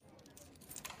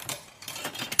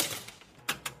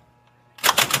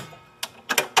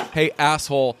hey,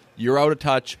 asshole, you're out of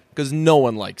touch, because no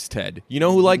one likes Ted. You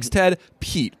know who likes Ted?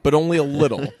 Pete, but only a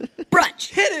little.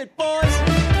 Brunch. Hit it,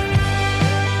 boys!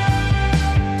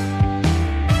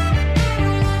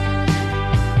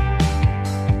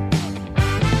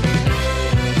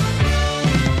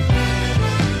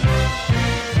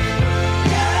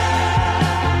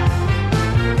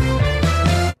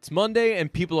 Monday,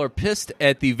 and people are pissed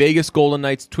at the Vegas Golden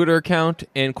Knights Twitter account,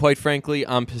 and quite frankly,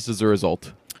 I'm pissed as a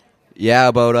result. Yeah,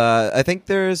 about I think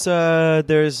there's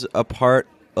a part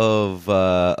of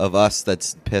us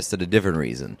that's pissed at a different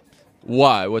reason.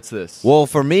 Why? What's this? Well,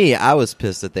 for me, I was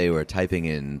pissed that they were typing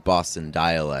in Boston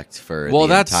dialect for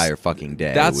the entire fucking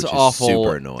day. That's which awful. Is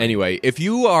super annoying. Anyway, if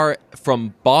you are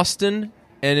from Boston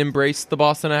and embrace the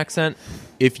Boston accent,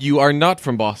 if you are not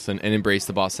from Boston and embrace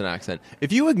the Boston accent,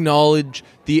 if you acknowledge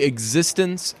the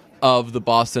existence of the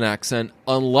Boston accent,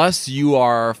 unless you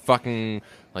are fucking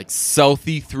like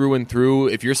Southie through and through,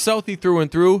 if you're Southie through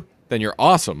and through, then you're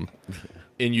awesome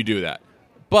and you do that.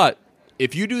 But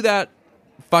if you do that,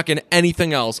 fucking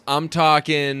anything else, I'm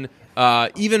talking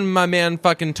even my man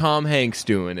fucking Tom Hanks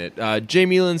doing it.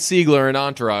 Jamie Lynn Sigler in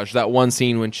Entourage, that one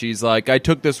scene when she's like, I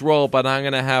took this role, but I'm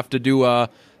going to have to do a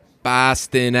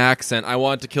Boston accent. I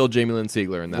want to kill Jamie Lynn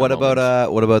Sigler in that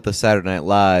moment. What about the Saturday Night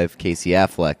Live Casey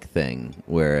Affleck thing,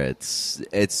 where it's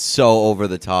so over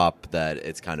the top that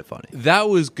it's kind of funny? That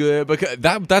was good, because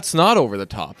that's not over the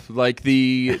top. Like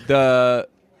the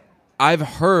I've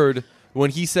heard when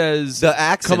he says the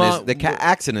accent come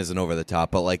accent isn't over the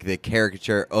top, but like the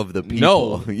caricature of the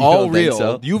people. No, you all don't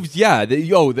real.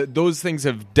 Think so? Those things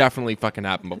have definitely fucking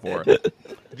happened before.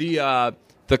 The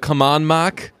come on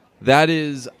mock, that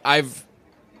is, I've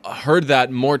heard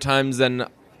that more times than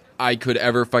I could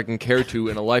ever fucking care to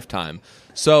in a lifetime.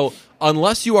 So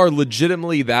unless you are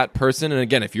legitimately that person, and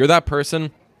again, if you're that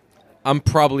person, I'm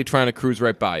probably trying to cruise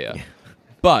right by you.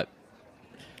 But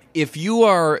if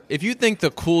you think the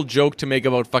cool joke to make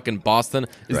about fucking Boston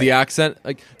is the accent,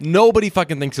 like nobody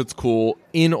fucking thinks it's cool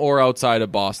in or outside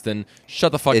of Boston.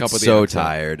 Shut the fuck up with the accent. It's so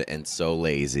tired and so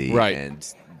lazy. Right.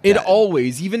 And it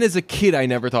always, even as a kid, I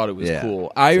never thought it was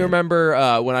cool. I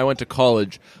remember when I went to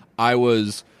college, I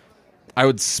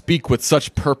would speak with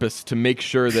such purpose to make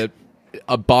sure that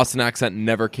a Boston accent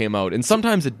never came out, and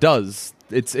sometimes it does.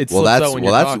 It's that's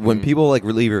when people like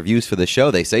leave reviews for the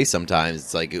show. They say sometimes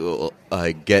it's like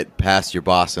get past your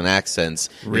Boston accents.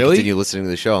 Really? Continue listening to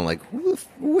the show. I'm like,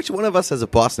 which one of us has a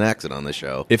Boston accent on the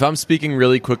show? If I'm speaking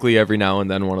really quickly every now and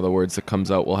then, one of the words that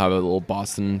comes out will have a little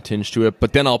Boston tinge to it.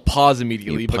 But then I'll pause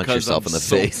immediately punch because yourself I'm in the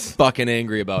so face. fucking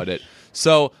angry about it.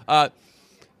 So that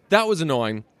was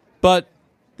annoying, but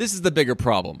this is the bigger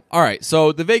problem. All right,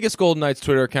 so the Vegas Golden Knights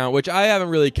Twitter account, which I haven't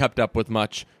really kept up with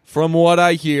much. From what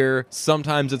I hear,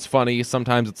 sometimes it's funny,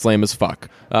 sometimes it's lame as fuck.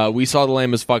 We saw the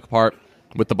lame as fuck part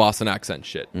with the Boston accent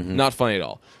shit. Mm-hmm. Not funny at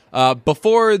all.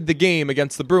 Before the game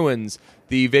against the Bruins,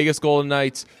 the Vegas Golden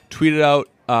Knights tweeted out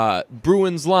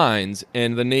Bruins lines,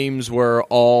 and the names were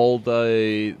all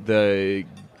the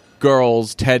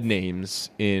girls' Ted names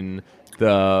in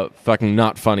the fucking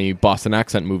not funny Boston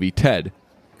accent movie Ted.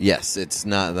 Yes, it's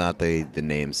not the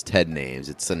names, Ted names.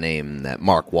 It's the name that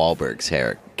Mark Wahlberg's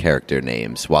character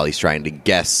names while he's trying to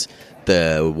guess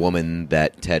the woman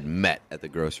that Ted met at the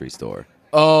grocery store.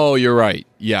 Oh, you're right.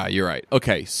 Yeah, you're right.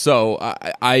 Okay, so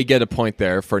I get a point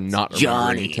there for not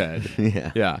remembering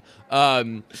Ted. Yeah.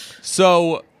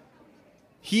 So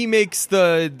he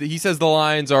says the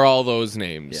lines are all those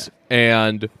names,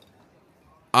 and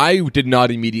I did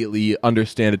not immediately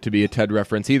understand it to be a Ted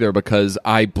reference either, because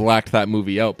I blacked that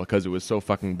movie out because it was so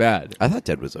fucking bad. I thought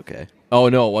Ted was okay. Oh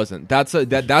no, it wasn't. That's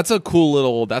a cool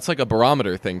little. That's like a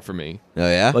barometer thing for me. Oh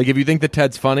yeah. Like if you think that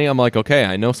Ted's funny, I'm like, okay,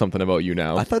 I know something about you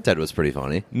now. I thought Ted was pretty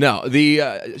funny. No,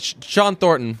 the Sean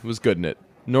Thornton was good in it.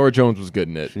 Nora Jones was good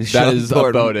in it. That is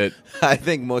about it. I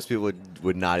think most people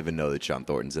would not even know that Sean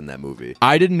Thornton's in that movie.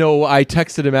 I didn't know. I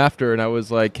texted him after, and I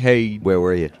was like, hey, where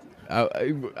were you?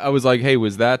 I was like, hey,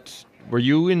 were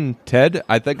you in Ted?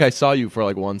 I think I saw you for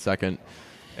like 1 second.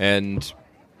 And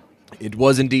it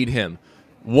was indeed him.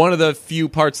 One of the few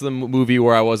parts of the movie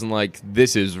where I wasn't like,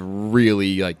 this is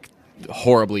really like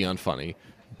horribly unfunny.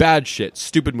 Bad shit.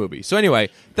 Stupid movie. So anyway,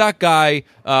 that guy,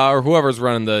 or whoever's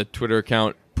running the Twitter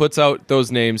account, puts out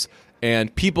those names,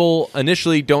 and people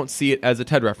initially don't see it as a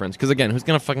Ted reference. Because again, who's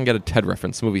going to fucking get a Ted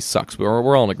reference? The movie sucks.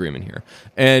 We're all in agreement here.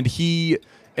 And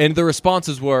the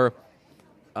responses were,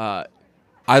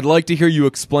 I'd like to hear you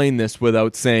explain this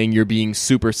without saying you're being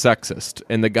super sexist.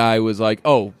 And the guy was like,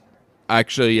 oh,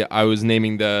 actually, I was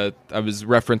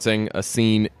referencing a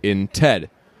scene in Ted.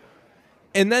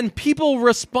 And then people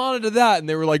responded to that, and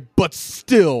they were like, but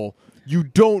still, you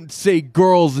don't say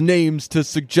girls' names to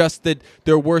suggest that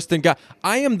they're worse than guys.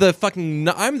 I'm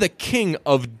the king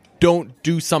of don't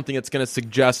do something that's going to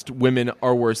suggest women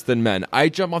are worse than men. I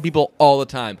jump on people all the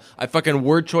time. I fucking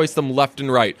word choice them left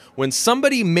and right. When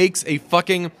somebody makes a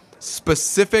fucking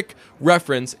specific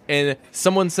reference and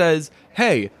someone says,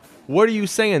 hey, what are you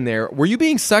saying there? Were you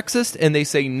being sexist? And they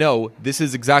say, no, this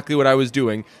is exactly what I was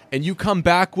doing. And you come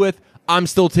back with, I'm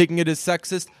still taking it as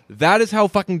sexist. That is how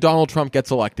fucking Donald Trump gets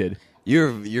elected.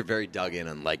 You're very dug in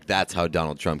on like that's how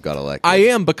Donald Trump got elected. I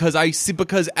am because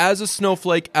as a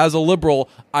snowflake, as a liberal,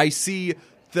 I see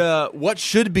what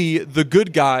should be the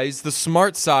good guys, the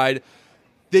smart side.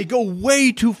 They go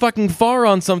way too fucking far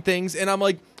on some things, and I'm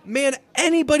like, man,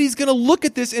 anybody's gonna look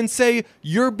at this and say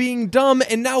you're being dumb,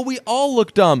 and now we all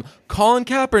look dumb. Colin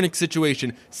Kaepernick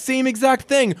situation, same exact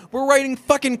thing. We're writing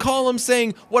fucking columns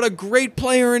saying what a great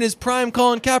player in his prime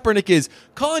Colin Kaepernick is.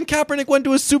 Colin Kaepernick went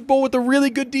to a Super Bowl with a really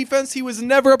good defense. He was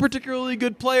never a particularly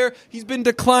good player. He's been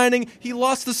declining. He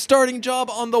lost the starting job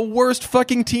on the worst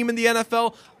fucking team in the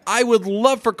NFL. I would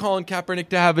love for Colin Kaepernick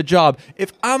to have a job.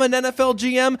 If I'm an NFL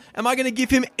GM, am I going to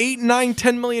give him $8, $9,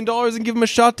 $10 million and give him a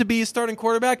shot to be a starting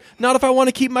quarterback? Not if I want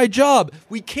to keep my job.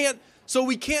 We can't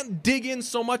dig in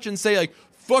so much and say like,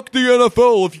 fuck the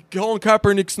NFL if Colin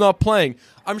Kaepernick's not playing.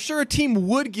 I'm sure a team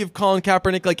would give Colin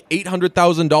Kaepernick like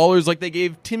 $800,000 like they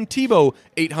gave Tim Tebow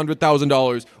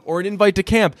 $800,000 or an invite to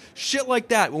camp. Shit like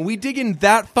that. When we dig in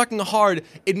that fucking hard,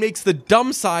 it makes the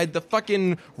dumb side, the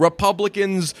fucking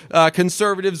Republicans,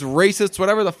 conservatives, racists,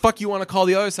 whatever the fuck you want to call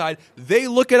the other side, they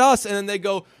look at us and then they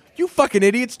go, you fucking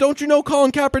idiots, don't you know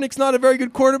Colin Kaepernick's not a very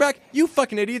good quarterback? You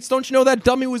fucking idiots, don't you know that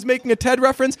dummy was making a TED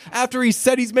reference after he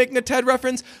said he's making a TED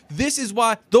reference? This is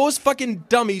why those fucking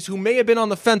dummies who may have been on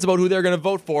the fence about who they're going to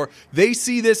vote for, they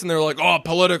see this and they're like, oh,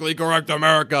 politically correct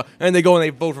America, and they go and they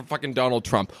vote for fucking Donald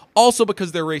Trump. Also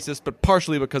because they're racist, but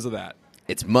partially because of that.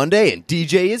 It's Monday and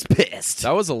DJ is pissed.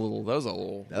 That was a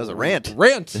rant. That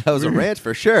was a rant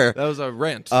for sure. That was a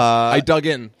rant. I dug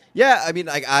in. Yeah, I mean,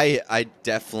 I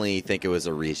definitely think it was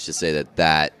a reach to say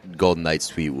that Golden Knights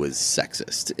tweet was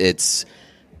sexist.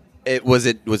 Was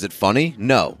it funny?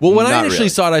 No. Well, when I initially really.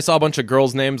 saw it, I saw a bunch of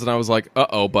girls' names, and I was like,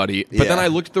 uh-oh, buddy. But then I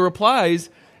looked at the replies,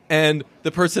 and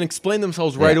the person explained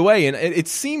themselves right away, and it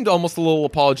seemed almost a little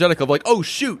apologetic of like, oh,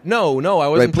 shoot, no, I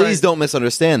wasn't Please don't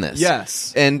misunderstand this.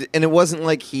 Yes. And it wasn't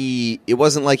like he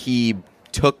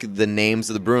took the names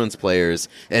of the Bruins players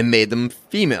and made them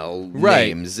female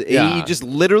names. Yeah. He just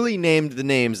literally named the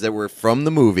names that were from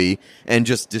the movie and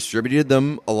just distributed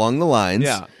them along the lines.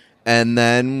 Yeah. And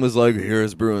then was like,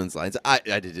 here's Bruins lines. I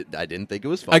didn't think it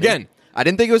was funny. Again. I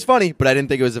didn't think it was funny, but I didn't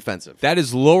think it was offensive. That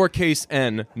is lowercase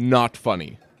n, not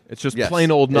funny. It's just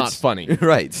plain old not funny.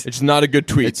 Right. It's not a good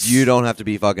tweet. You don't have to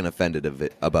be fucking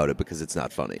offended about it because it's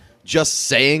not funny. Just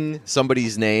saying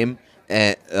somebody's name,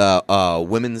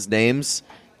 women's names,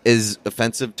 is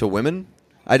offensive to women.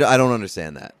 I don't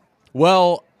understand that.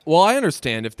 Well, I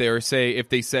understand if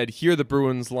they said here are the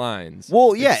Bruins lines.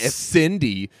 Well, yeah, if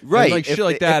Cindy, right, and like shit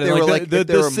like that, and like the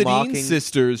Sedin mocking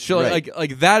sisters, shit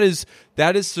like that is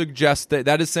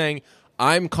saying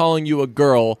I'm calling you a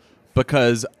girl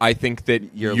because I think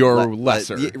that you're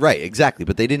lesser. Right, exactly.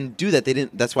 But they didn't do that.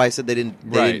 That's why I said they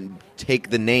didn't take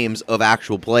the names of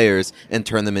actual players and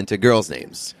turn them into girls'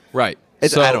 names. Right.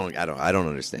 So, I don't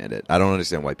understand it. I don't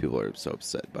understand why people are so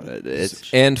upset about it.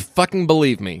 And fucking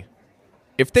believe me,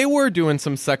 if they were doing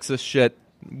some sexist shit,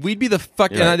 we'd be the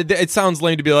fucking. Right. It sounds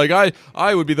lame to be like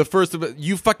I would be the first of it.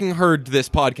 You fucking heard this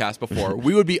podcast before.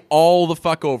 We would be all the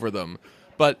fuck over them.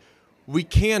 But we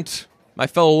can't, my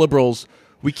fellow liberals.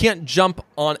 We can't jump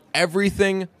on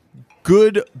everything,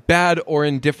 good, bad, or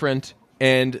indifferent,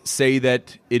 and say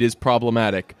that it is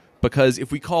problematic. Because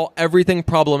if we call everything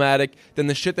problematic, then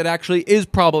the shit that actually is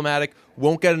problematic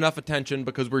won't get enough attention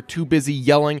because we're too busy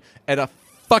yelling at a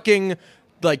fucking,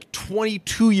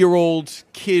 22-year-old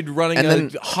kid running a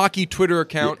hockey Twitter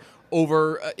account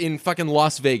over in fucking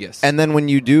Las Vegas. And then when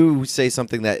you do say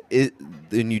something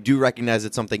then you do recognize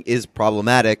that something is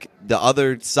problematic, the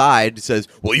other side says,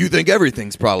 well, you think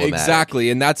everything's problematic. Exactly,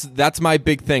 and that's my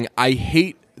big thing. I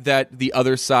hate that the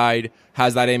other side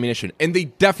has that ammunition, and they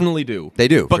definitely do. They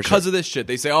do, because of this shit.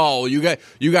 They say, oh, you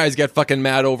guys get fucking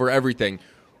mad over everything.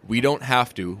 We don't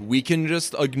have to. We can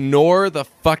just ignore the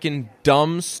fucking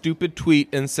dumb, stupid tweet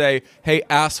and say, hey,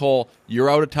 asshole,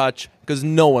 you're out of touch, because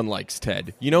no one likes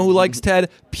Ted. You know who likes Ted?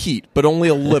 Pete, but only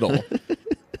a little.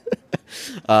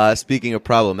 Speaking of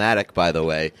problematic, by the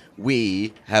way,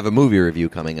 we have a movie review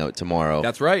coming out tomorrow.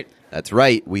 That's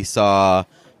right. We saw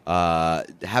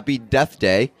Happy Death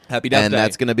Day. Happy Death Day. And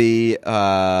that's going to be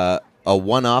a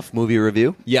one-off movie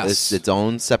review. Yes. It's its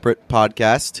own separate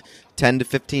podcast. 10 to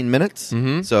 15 minutes.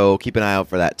 Mhm. So keep an eye out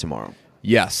for that tomorrow.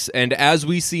 Yes, and as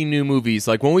we see new movies,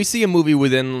 like when we see a movie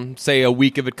within, say, a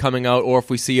week of it coming out, or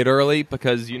if we see it early,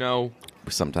 because,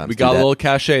 Sometimes we do got a that. little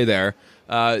cachet there,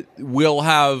 we'll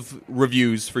have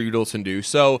reviews for you to listen to.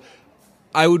 So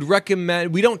I would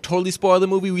recommend, we don't totally spoil the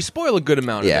movie, we spoil a good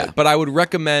amount Yeah. of it, but I would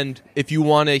recommend, if you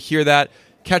want to hear that,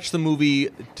 catch the movie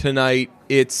tonight.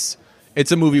 It's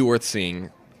a movie worth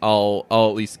seeing. I'll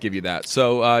at least give you that.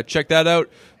 So check that out.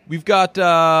 We've got,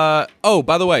 oh,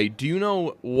 by the way, do you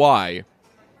know why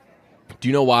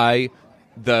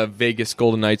the Vegas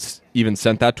Golden Knights even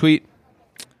sent that tweet?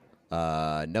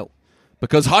 No.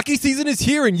 Because hockey season is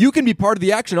here, and you can be part of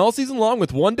the action all season long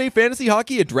with one-day fantasy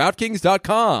hockey at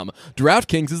DraftKings.com.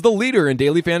 DraftKings is the leader in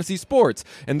daily fantasy sports,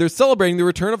 and they're celebrating the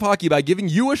return of hockey by giving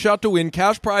you a shot to win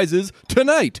cash prizes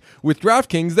tonight. With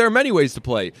DraftKings, there are many ways to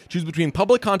play. Choose between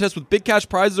public contests with big cash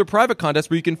prizes or private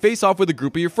contests where you can face off with a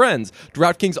group of your friends.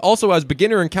 DraftKings also has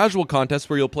beginner and casual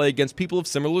contests where you'll play against people of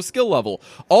similar skill level.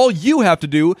 All you have to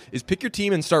do is pick your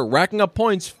team and start racking up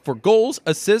points for goals,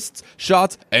 assists,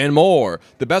 shots, and more.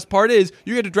 The best part is,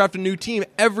 you get to draft a new team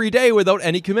every day without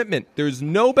any commitment. There's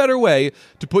no better way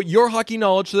to put your hockey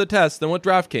knowledge to the test than with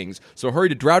DraftKings. So hurry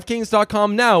to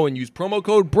DraftKings.com now and use promo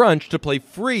code BRUNCH to play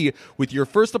free with your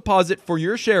first deposit for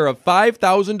your share of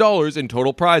 $5,000 in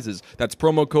total prizes. That's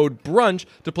promo code BRUNCH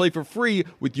to play for free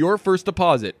with your first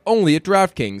deposit. Only at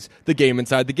DraftKings, the game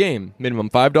inside the game. Minimum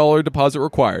 $5 deposit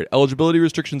required. Eligibility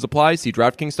restrictions apply. See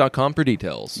DraftKings.com for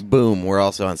details. Boom. We're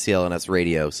also on CLNS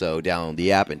Radio, so download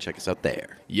the app and check us out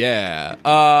there.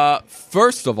 Yeah.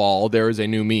 First of all, there is a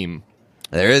new meme.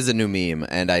 There is a new meme,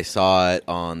 and I saw it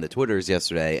on the Twitters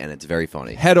yesterday, and it's very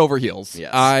funny. Head over heels.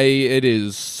 Yes. It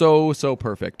is so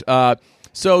perfect.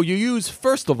 So you use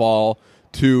first of all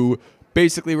to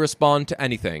basically respond to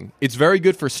anything. It's very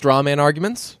good for straw man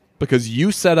arguments because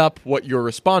you set up what you're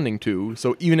responding to.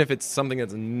 So even if it's something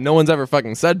that no one's ever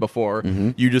fucking said before,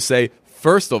 you just say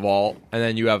first of all, and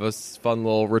then you have a fun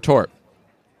little retort.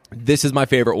 This is my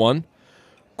favorite one.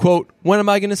 Quote, when am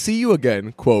I going to see you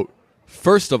again? Quote,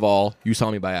 first of all, you saw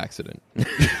me by accident.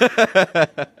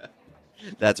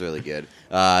 That's really good.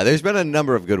 There's been a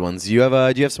number of good ones. Do you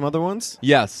have some other ones?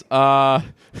 Yes.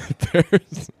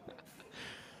 There's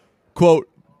quote,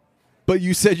 but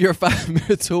you said you're 5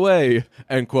 minutes away.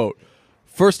 End quote.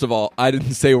 First of all, I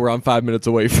didn't say where I'm 5 minutes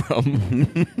away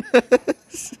from.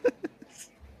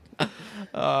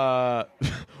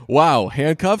 Wow,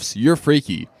 handcuffs? You're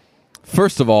freaky.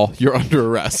 First of all, you're under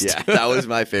arrest. Yeah, that was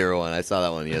my favorite one. I saw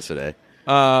that one yesterday.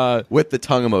 With the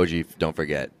tongue emoji, don't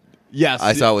forget. Yes.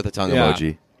 I saw it with the tongue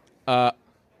emoji.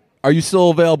 Are you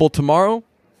still available tomorrow?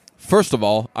 First of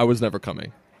all, I was never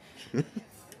coming.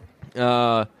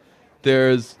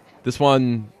 There's this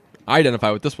one. I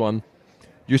identify with this one.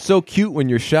 You're so cute when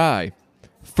you're shy.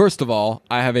 First of all,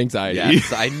 I have anxiety.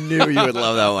 Yes, I knew you would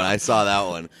love that one. I saw that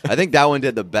one. I think that one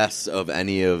did the best of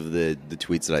any of the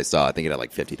tweets that I saw. I think it had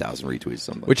like 50,000 retweets or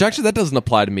something. Which actually that doesn't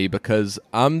apply to me because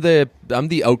I'm the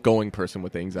outgoing person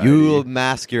with anxiety. You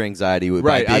mask your anxiety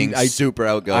by being super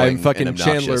outgoing. I'm fucking and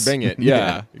Chandler obnoxious. Bing it.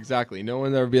 Yeah, exactly. No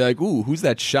one ever be like, ooh, who's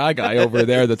that shy guy over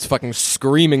there that's fucking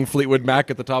screaming Fleetwood Mac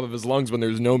at the top of his lungs when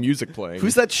there's no music playing?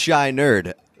 Who's that shy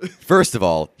nerd? First of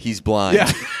all, he's blind.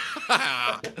 Yeah.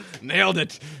 Nailed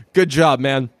it. Good job,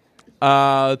 man.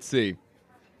 Let's see.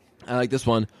 I like this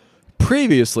one.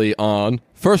 Previously on,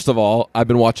 first of all, I've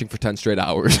been watching for 10 straight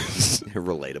hours.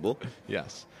 Relatable.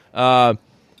 Yes. I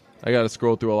got to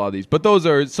scroll through a lot of these. But those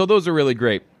are really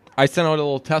great. I sent out a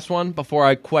little test one before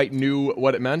I quite knew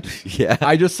what it meant. Yeah.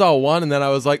 I just saw one, and then I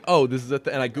was like, oh, this is it.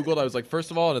 And I Googled, I was like,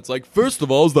 first of all, and it's like, first of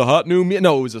all is the hot new meme.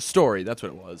 No, it was a story. That's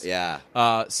what it was. Yeah.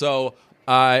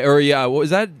 What was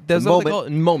that? That's what they Moment. call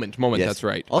it? Moment. Yes. That's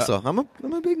right. Also, I'm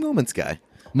a big moments guy.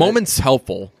 Moments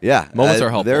helpful. Yeah, Moments are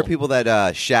helpful. There are people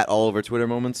that shat all over Twitter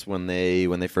moments when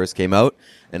they first came out,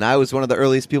 and I was one of the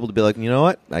earliest people to be like, you know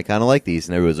what, I kind of like these,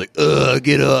 and everyone's like, ugh,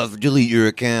 get off, delete your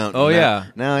account. Oh, And yeah.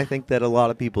 Now I think that a lot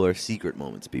of people are secret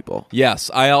moments people.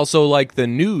 Yes, I also like the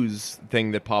news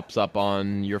thing that pops up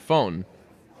on your phone.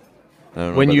 I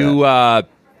don't know When about you that.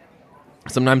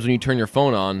 sometimes when you turn your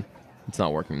phone on, it's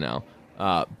not working now,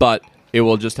 but it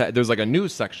will just there's like a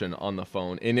news section on the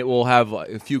phone, and it will have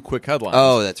a few quick headlines.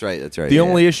 Oh, that's right. The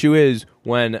only issue is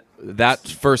when that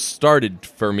first started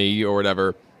for me or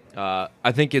whatever.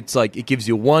 I think it's like it gives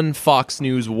you one Fox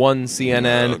News, one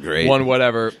CNN, Oh, great. one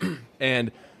whatever,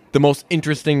 and the most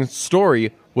interesting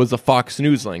story was a Fox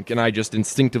News link, and I just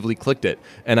instinctively clicked it.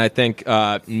 And I think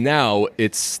now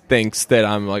it thinks that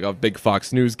I'm like a big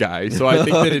Fox News guy, so I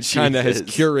think that it kind of has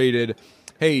Jesus. curated.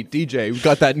 Hey, DJ, we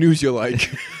got that news you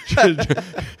like.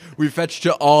 We fetched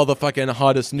you all the fucking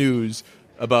hottest news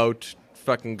about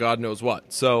fucking God knows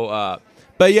what. So,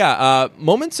 but yeah,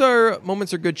 moments are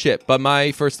good shit. But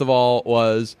my first of all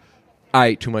was I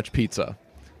ate too much pizza.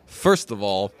 First of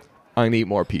all, I'm gonna eat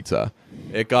more pizza.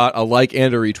 It got a like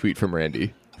and a retweet from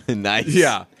Randy. Nice.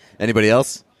 Yeah. Anybody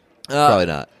else? Probably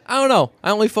not. I don't know.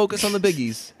 I only focus on the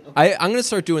biggies. I'm going to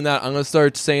start doing that. I'm going to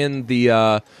start saying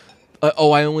I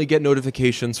only get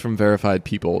notifications from verified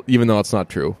people, even though it's not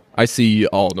true. I see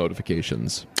all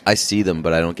notifications. I see them,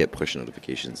 but I don't get push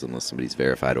notifications unless somebody's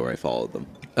verified or I follow them.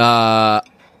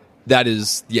 That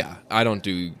is, yeah, I don't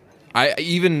do... I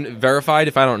even verified,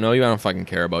 if I don't know you, I don't fucking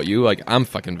care about you. Like, I'm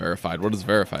fucking verified. What does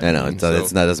verified I know, mean?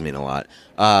 that doesn't mean a lot.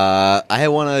 I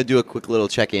want to do a quick little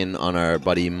check-in on our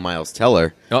buddy Miles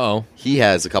Teller. Uh-oh. He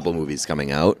has a couple movies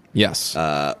coming out. Yes.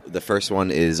 The first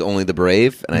one is Only the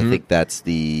Brave, and I think that's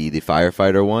the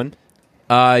firefighter one.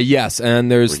 Yes, and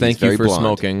there's Thank You very for blonde.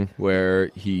 Smoking,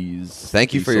 where he's...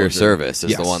 Thank You for Your Service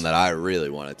is Yes. the one that I really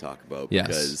want to talk about. Yes.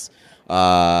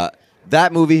 Because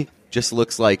that movie just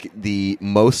looks like the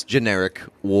most generic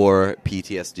war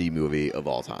PTSD movie of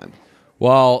all time.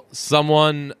 Well,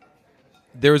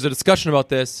 there was a discussion about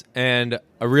this, and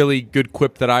a really good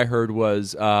quip that I heard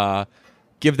was,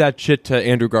 give that shit to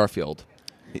Andrew Garfield.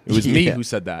 It was me Yeah. who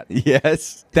said that.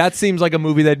 Yes. That seems like a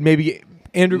movie that maybe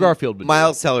Andrew Garfield would do.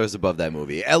 Miles Teller is above that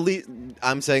movie. At least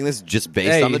I'm saying this just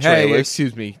based Hey, on the hey, trailers.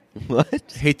 excuse me. What?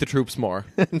 Hate the troops more.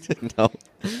 No.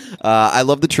 I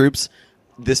love the troops.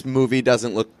 This movie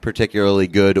doesn't look particularly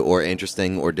good or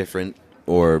interesting or different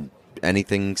or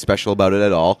anything special about it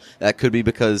at all. That could be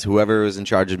because whoever was in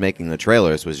charge of making the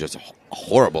trailers was just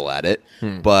horrible at it.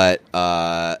 But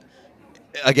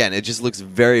again, it just looks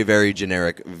very, very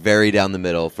generic, very down the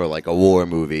middle for like a war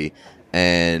movie.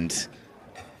 And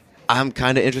I'm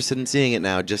kind of interested in seeing it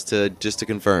now just to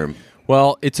confirm.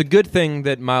 Well, it's a good thing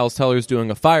that Miles Teller's doing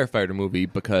a firefighter movie,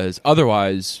 because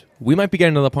otherwise we might be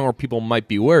getting to the point where people might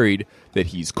be worried that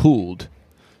he's cooled.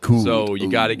 So you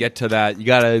got to get to that. You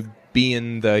got to be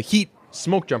in the Heat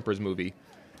Smoke Jumpers movie.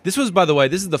 This was, by the way,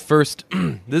 this is the first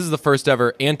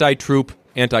ever anti-troop,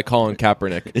 anti-Colin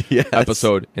Kaepernick Yes.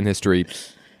 episode in history.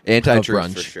 Anti-troops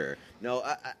grunge. for sure. No,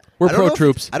 We're I don't know pro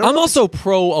troops. I don't I'm know if also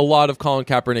pro a lot of Colin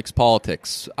Kaepernick's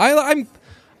politics. I'm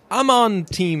on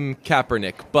Team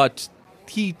Kaepernick, but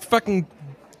he fucking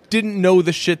didn't know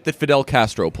the shit that Fidel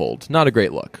Castro pulled. Not a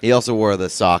great look. He also wore the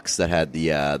socks that had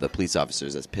the police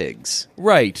officers as pigs.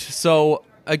 Right. So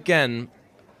again,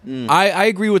 I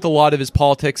agree with a lot of his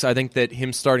politics. I think that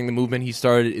him starting the movement he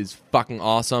started is fucking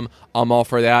awesome. I'm all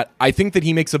for that. I think that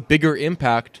he makes a bigger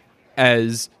impact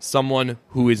as someone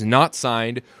who is not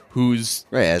signed, who's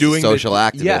Right, as doing a social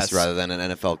activist yes. rather than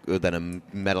a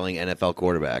meddling NFL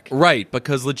quarterback. Right,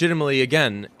 because legitimately,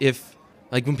 again, if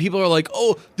like when people are like,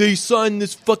 "Oh, they signed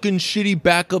this fucking shitty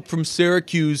backup from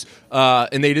Syracuse,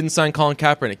 and they didn't sign Colin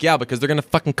Kaepernick," yeah, because they're gonna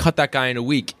fucking cut that guy in a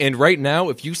week. And right now,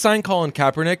 if you sign Colin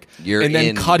Kaepernick You're and then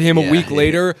in. cut him a Yeah. week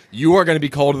later, you are gonna be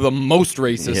called the most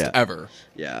racist Yeah. ever.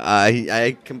 Yeah,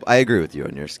 I agree with you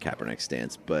on your Kaepernick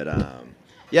stance, but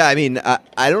yeah, I mean,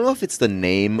 I don't know if it's the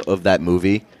name of that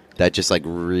movie that just like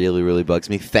really, really bugs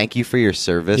me. Thank You for Your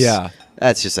Service. Yeah.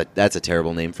 That's a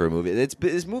terrible name for a movie.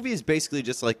 This movie is basically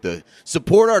just like the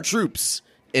support our troops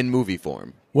in movie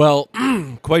form. Well,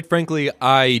 quite frankly,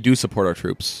 I do support our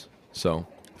troops. So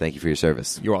Thank you for your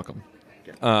service. you're welcome.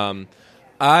 I'm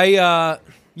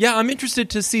interested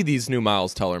to see these new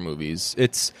Miles Teller movies.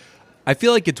 I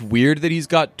feel like it's weird that he's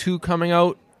got two coming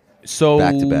out so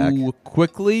Back to back.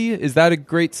 quickly. Is that a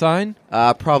great sign?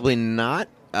 Probably not.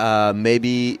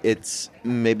 Maybe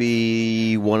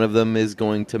one of them is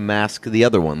going to mask the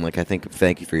other one. Like I think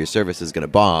Thank You for Your Service is going to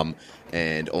bomb,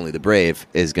 and Only the Brave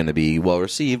is going to be well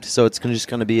received. So it's just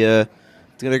going to be they're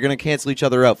going to cancel each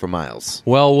other out for Miles.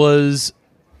 Well,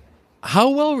 how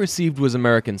well received was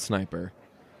American Sniper?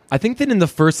 I think that in the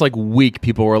first week,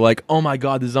 people were like, "Oh my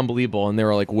god, this is unbelievable," and they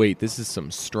were like, "Wait, this is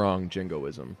some strong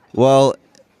jingoism." Well,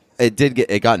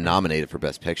 it got nominated for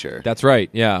Best Picture. That's right.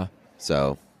 Yeah.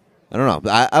 So I don't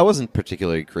know. I wasn't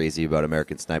particularly crazy about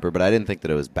American Sniper, but I didn't think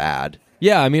that it was bad.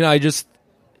 Yeah. I mean,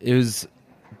 it was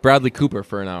Bradley Cooper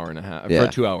for an hour and a half, Yeah.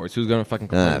 for 2 hours. Who's going to fucking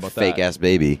complain about Fake that? ass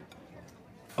baby.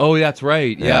 Oh, that's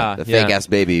right. Yeah. The fake ass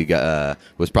baby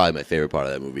was probably my favorite part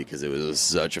of that movie because it was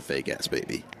such a fake ass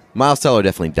baby. Miles Teller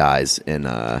definitely dies in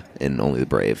Only the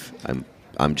Brave.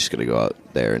 I'm just gonna go out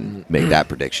there and make that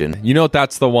prediction. You know,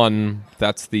 that's the one.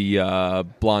 That's the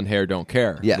blonde hair don't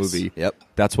care Yes. movie. Yep.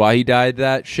 That's why he died.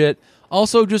 That shit.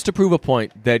 Also, just to prove a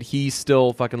point that he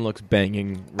still fucking looks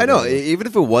banging. I know.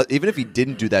 regardless. Even if he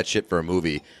didn't do that shit for a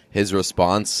movie, his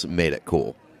response made it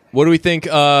cool. What do we think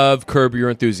of Curb Your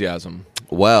Enthusiasm?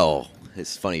 Well,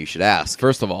 it's funny you should ask.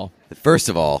 First of all, First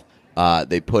of all,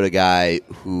 They put a guy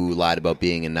who lied about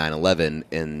being in 9/11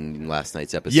 in last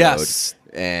night's episode. Yes.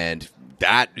 And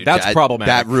that's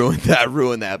problematic. That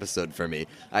ruined the episode for me.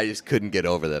 I just couldn't get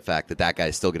over the fact that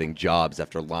guy's still getting jobs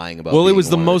after lying about. Well, it being was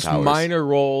in the one of most towers. minor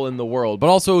role in the world, but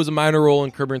also it was a minor role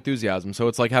in Curb Your Enthusiasm. So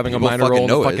it's like having People a minor role in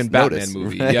the fucking Batman notice,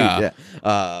 movie. right?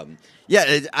 Yeah.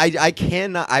 I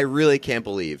cannot. I really can't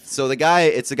believe. So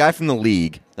it's the guy from the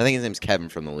League. I think his name's Kevin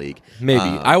from the League. Maybe.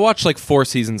 I watched like 4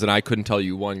 seasons and I couldn't tell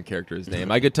you one character's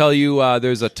name. I could tell you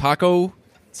there's a Taco.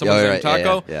 Someone's named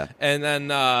Taco. Yeah. And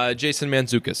then Jason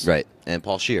Mantzoukas. Right, and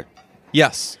Paul Scheer.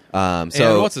 Yes. So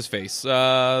and what's his face?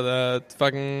 The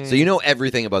fucking. So you know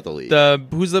everything about the League.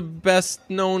 Who's the best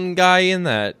known guy in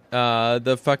that?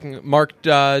 The fucking Mark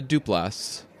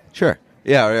Duplass. Sure.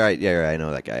 Yeah. Right. Yeah. Right. I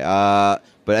know that guy.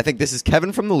 But I think this is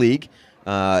Kevin from the League.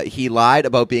 He lied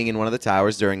about being in one of the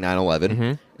towers during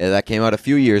 9/11. That came out a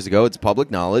few years ago. It's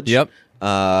public knowledge. Yep.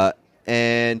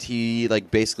 And he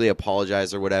basically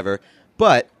apologized or whatever.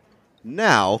 But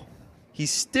now he's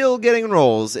still getting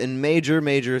roles in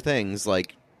major things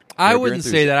like. I wouldn't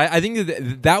say that. I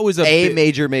think that was a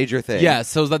major thing. Yeah.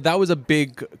 So that was a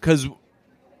big because.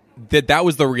 That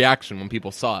was the reaction when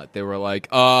people saw it. They were like,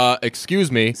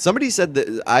 excuse me. Somebody said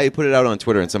that I put it out on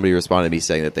Twitter, and somebody responded to me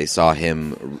saying that they saw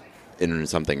him in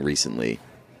something recently.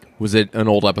 Was it an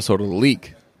old episode of The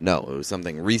League? No, it was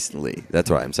something recently.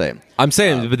 That's what I'm saying. I'm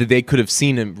saying that they could have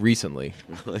seen him recently.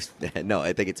 No,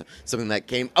 I think it's something that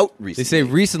came out recently. They say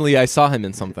recently I saw him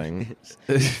in something.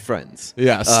 Friends.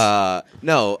 Yes.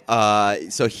 No.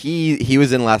 So he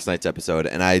was in last night's episode,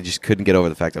 and I just couldn't get over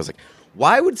the fact. I was like,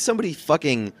 why would somebody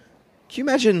fucking... Can you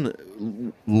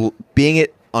imagine being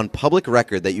it on public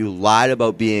record that you lied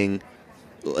about being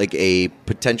like a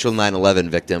potential 9/11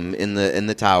 victim in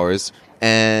the towers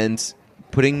and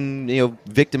putting,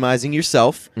 victimizing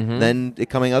yourself, then it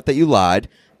coming out that you lied,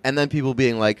 and then people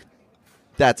being like,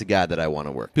 that's a guy that I want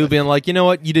to work People with. being like, you know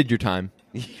what? You did your time.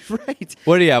 Right.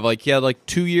 What do you have? Like, you had like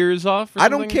 2 years off or I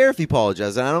something? don't care if he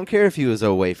apologized, and I don't care if he was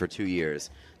away for 2 years.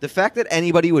 The fact that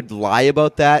anybody would lie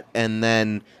about that and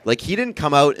then, he didn't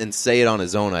come out and say it on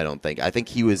his own, I don't think. I think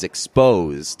he was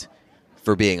exposed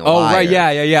for being a liar. Oh, right.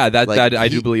 Yeah. That I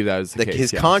do he- believe that was the case.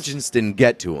 His yes. conscience didn't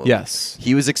get to him. Yes.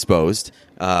 He was exposed,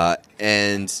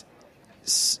 and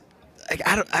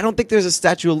I don't think there's a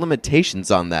statute of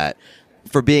limitations on that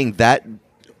for being that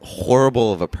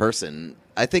horrible of a person.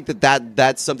 I think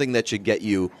that's something that should get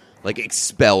you,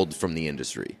 expelled from the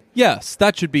industry. Yes,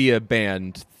 that should be a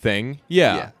banned thing.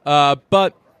 Yeah.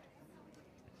 But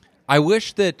I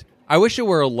wish it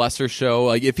were a lesser show.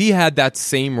 Like if he had that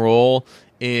same role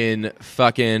in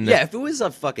fucking Yeah, if it was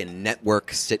a fucking network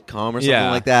sitcom or something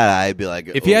Yeah. like that, I'd be like,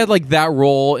 If he had that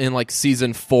role in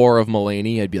season 4 of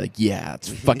Mulaney, I'd be like, yeah, it's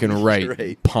fucking right,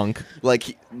 Right. punk.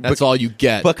 like That's all you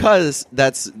get. because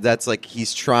that's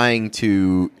he's trying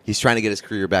to get his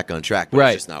career back on track, but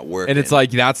Right. it's just not working. And it's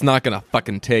like that's not gonna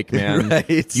fucking take, man.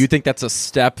 Right. You think that's a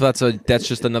step? That's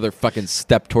just another fucking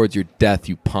step towards your death,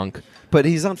 you punk. But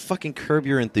he's on fucking Curb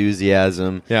Your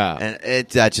Enthusiasm. Yeah. And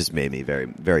that just made me very,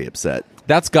 very upset.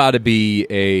 That's got to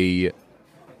be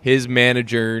his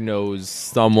manager knows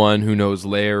someone who knows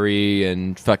Larry,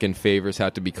 and fucking favors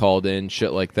have to be called in,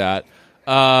 shit like that.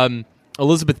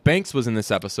 Elizabeth Banks was in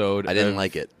this episode. I didn't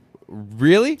like it.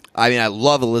 Really? I mean, I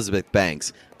love Elizabeth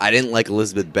Banks. I didn't like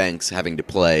Elizabeth Banks having to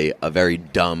play a very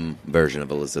dumb version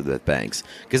of Elizabeth Banks.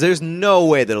 Because there's no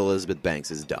way that Elizabeth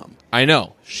Banks is dumb. I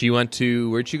know. She went to,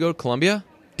 where'd she go? Columbia?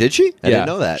 Did she? I didn't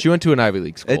know that. She went to an Ivy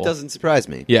League school. It doesn't surprise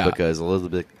me. Yeah. Because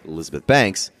Elizabeth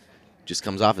Banks just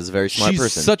comes off as a very smart She's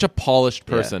person. such a polished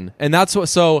person. And that's what,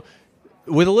 so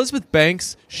with Elizabeth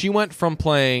Banks, she went from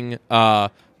playing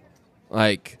the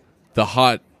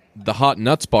hot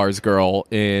nuts bars girl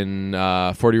in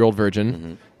 40-Year-Old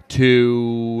Virgin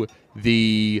to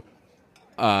the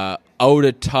out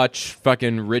of touch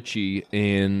fucking Richie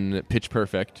in Pitch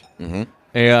Perfect.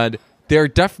 And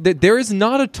there is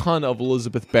not a ton of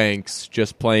Elizabeth Banks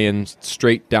just playing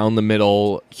straight down the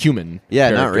middle human.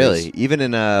 Yeah, not characters. really. Even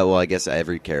in I guess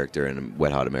every character in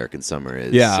Wet Hot American Summer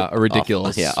is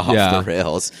ridiculous. off the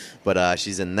rails. But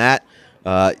she's in that.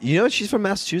 She's from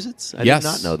Massachusetts. I Yes. did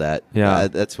not know that. Yeah.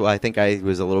 That's why I think I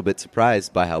was a little bit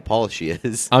surprised by how polished she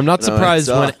is. I'm not when I surprised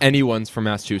saw- when anyone's from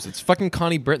Massachusetts. Fucking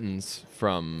Connie Britton's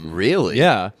from. Really?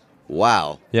 Yeah.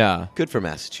 Wow. Yeah. Good for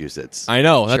Massachusetts. I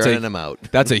know. Churning them out.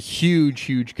 That's a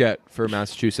huge get for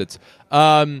Massachusetts.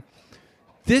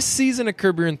 This season of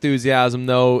Curb Your Enthusiasm,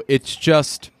 though, it's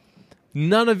just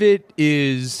none of it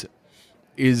is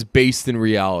based in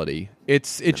reality. It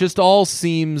just all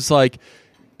seems like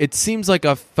it seems like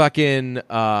a fucking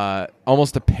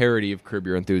almost a parody of Curb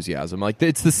Your Enthusiasm. Like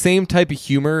it's the same type of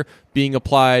humor being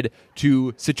applied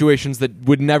to situations that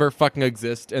would never fucking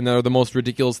exist and are the most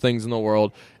ridiculous things in the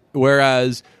world.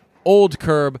 Whereas old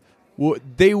Curb,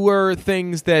 they were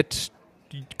things that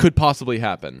could possibly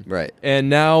happen. Right. And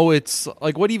now it's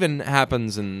like, what even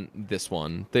happens in this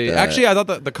one? Actually, I thought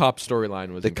that the cop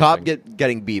storyline was the cop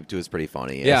getting beeped was pretty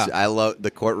funny. Yeah. I love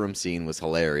the courtroom scene was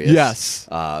hilarious. Yes.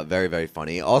 Very, very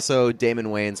funny. Also, Damon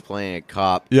Wayans playing a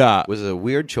cop Yeah. was a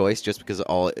weird choice just because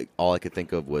all I could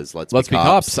think of was Let's Be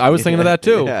Cops. I was thinking of that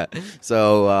too. Yeah.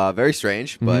 So, very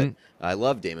strange, but I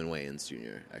love Damon Wayans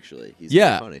Jr., actually. He's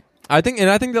very funny. I think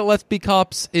that Let's Be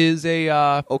Cops is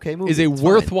a okay movie. Is a It's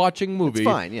worth fine. watching movie. It's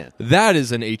fine, yeah. That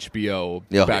is an HBO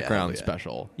background yeah.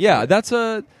 special. Yeah, that's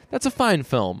a fine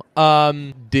film.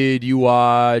 Did you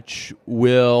watch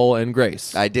Will and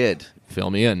Grace? I did.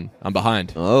 Fill me in. I'm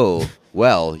behind. Oh,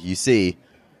 well, you see,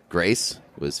 Grace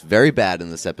was very bad in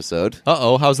this episode.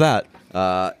 Uh-oh, how's that?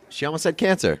 She almost had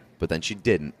cancer, but then she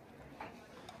didn't.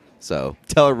 So,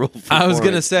 tell her rule for I was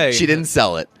going to say. she didn't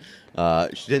sell it.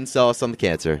 She didn't sell us on the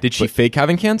cancer. Did she fake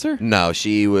having cancer? No,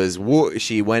 she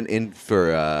went in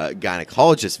for a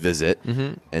gynecologist visit,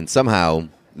 and somehow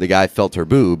the guy felt her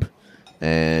boob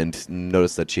and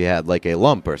noticed that she had like a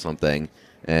lump or something.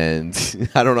 And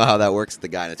I don't know how that works at the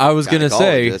gynecologist. I was going to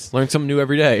say, learn something new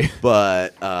every day. But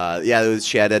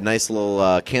she had a nice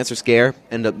little cancer scare.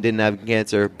 Ended up didn't have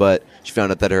cancer, but she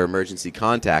found out that her emergency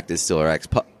contact is still her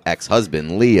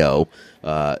ex-husband, Leo.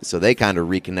 So they kind of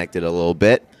reconnected a little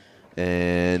bit.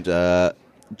 And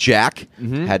Jack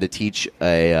had to teach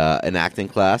an acting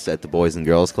class at the Boys and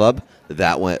Girls Club.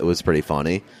 That was pretty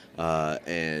funny.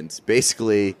 And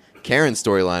basically, Karen's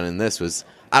storyline in this was,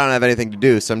 I don't have anything to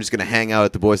do, so I'm just going to hang out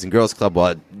at the Boys and Girls Club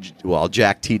while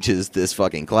Jack teaches this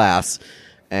fucking class.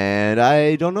 And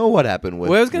I don't know what happened with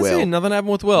Will. I was going to say, nothing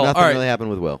happened with Will. Nothing all right. really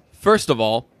happened with Will. First of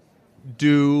all,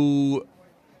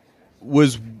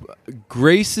 was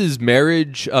Grace's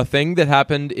marriage a thing that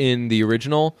happened in the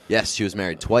original? Yes, she was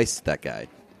married twice to that guy.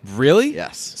 Really?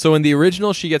 Yes. So in the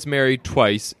original, she gets married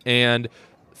twice. And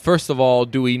first of all,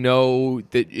 do we know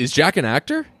that is Jack an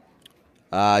actor?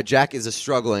 Jack is a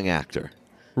struggling actor.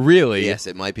 Really? Yes,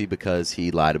 it might be because he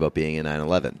lied about being in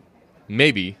 9/11.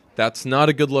 Maybe. That's not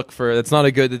a good look for... It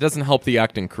doesn't help the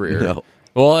acting career. No.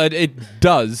 Well, it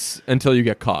does until you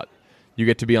get caught. You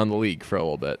get to be on the league for a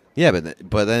little bit. Yeah,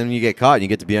 but then you get caught and you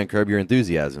get to be on Curb Your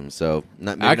Enthusiasm. So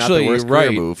maybe Actually, not the worst right.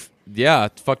 career move. Yeah,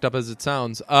 it's fucked up as it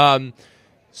sounds.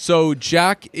 So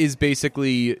Jack is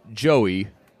basically Joey,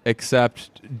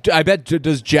 except I bet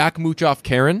does Jack mooch off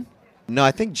Karen? No,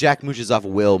 I think Jack mooches off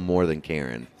Will more than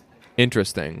Karen.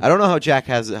 Interesting. I don't know how Jack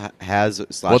has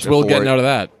What's Will getting out of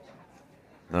that?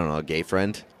 I don't know, a gay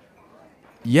friend.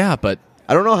 Yeah, but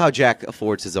I don't know how Jack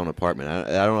affords his own apartment.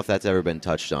 I don't know if that's ever been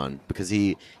touched on because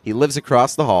he lives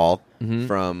across the hall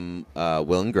from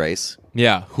Will and Grace.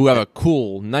 Yeah, who have a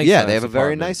cool, nice. Yeah, they have a apartment.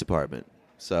 very nice apartment.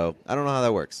 So I don't know how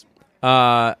that works.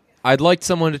 I'd like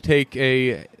someone to take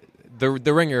the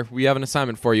Ringer. We have an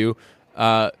assignment for you.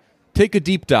 Take a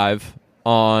deep dive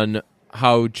on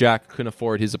how Jack can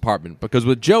afford his apartment because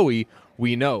with Joey,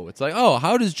 we know it's like, oh,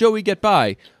 how does Joey get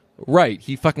by? Right,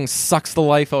 he fucking sucks the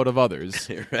life out of others.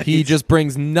 Right. He just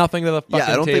brings nothing to the fucking table.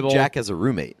 Yeah, I don't think Jack has a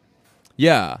roommate.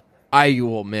 Yeah,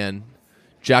 man,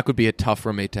 Jack would be a tough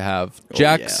roommate to have.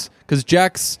 Jack's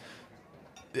Jack.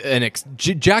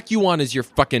 You want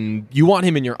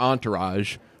him in your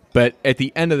entourage, but at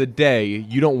the end of the day,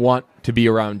 you don't want to be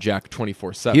around Jack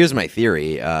 24/7. Here's my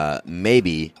theory: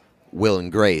 maybe Will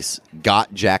and Grace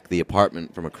got Jack the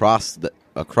apartment from across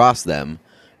them.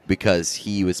 Because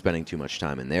he was spending too much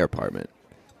time in their apartment.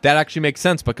 That actually makes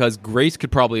sense because Grace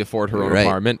could probably afford her own Right.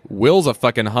 apartment. Will's a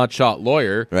fucking hotshot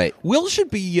lawyer. Right. Will should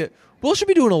be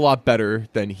doing a lot better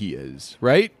than he is,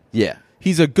 right? Yeah.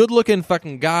 He's a good-looking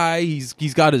fucking guy.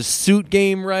 He's got his suit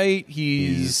game right.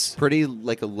 He's pretty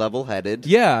like a level-headed.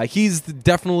 Yeah, he's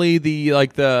definitely the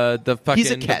fucking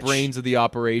He's a the catch. brains of the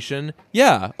operation.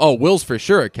 Yeah. Oh, Will's for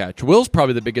sure a catch. Will's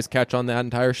probably the biggest catch on that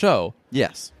entire show.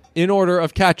 Yes. In order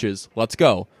of catches, let's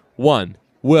go. 1,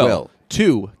 Will.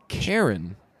 2,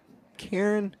 Karen.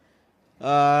 Karen,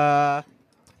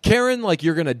 Karen, like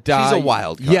you're gonna die. She's a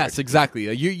wild card. Yes, exactly.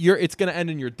 It's gonna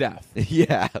end in your death.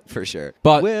 yeah, for sure.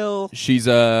 But Will, she's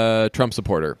a Trump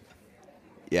supporter.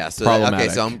 yeah. So Problematic.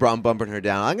 okay, so I'm bumping her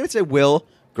down. I'm gonna say Will,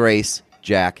 Grace,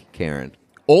 Jack, Karen.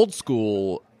 Old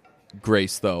school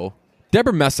Grace though.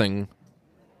 Deborah Messing,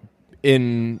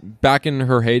 back in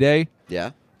her heyday,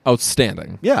 Yeah,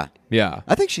 outstanding. yeah. Yeah.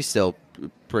 I think she's still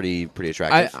pretty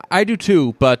attractive. I do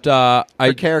too, but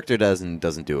Her character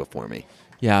doesn't do it for me.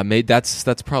 yeah,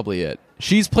 that's probably it.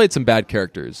 She's played some bad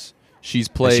characters. She's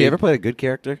played. Has she ever played a good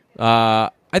character?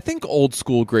 I think old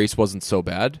school Grace wasn't so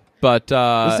bad, but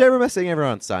Was Sarah Messing ever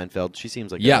on Seinfeld? She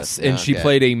seems like yes, and she okay.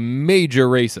 played a major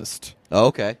racist. Oh,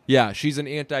 okay. Yeah, she's an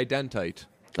anti-dentite.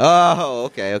 Oh,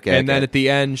 okay. And then at the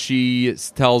end, she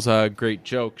tells a great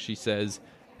joke. She says,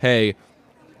 "Hey,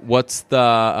 what's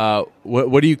the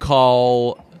what do you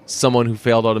call someone who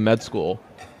failed out of med school?"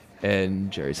 And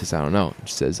Jerry says, "I don't know."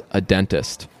 She says, "A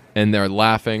dentist." And they're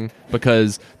laughing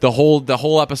because the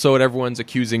whole episode, everyone's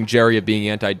accusing Jerry of being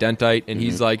anti-dentite, and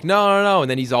he's like, no, and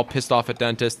then he's all pissed off at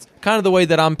dentists, kind of the way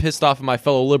that I'm pissed off at my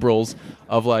fellow liberals,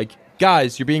 of like,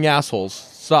 guys, you're being assholes,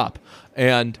 stop.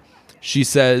 And she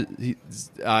says,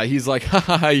 he's like,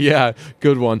 haha, yeah,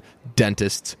 good one,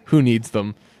 dentists, who needs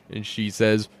them? And she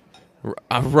says,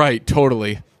 right,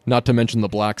 totally. Not to mention the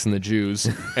blacks and the Jews.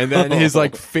 And then his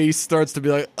like face starts to be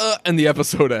like, and the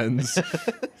episode ends.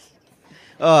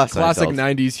 Oh, Classic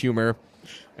Seinfeld. 90s humor.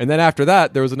 And then after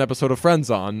that, there was an episode of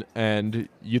Friends on, and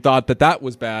you thought that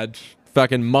was bad.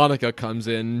 Fucking Monica comes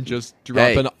in, just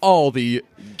dropping all the...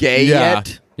 Gay yeah,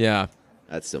 yet? Yeah.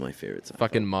 That's still my favorite. Seinfeld.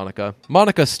 Fucking Monica.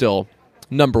 Monica still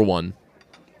number one.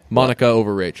 Monica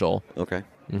over Rachel. Okay.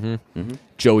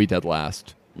 Joey dead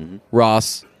last.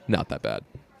 Ross, not that bad.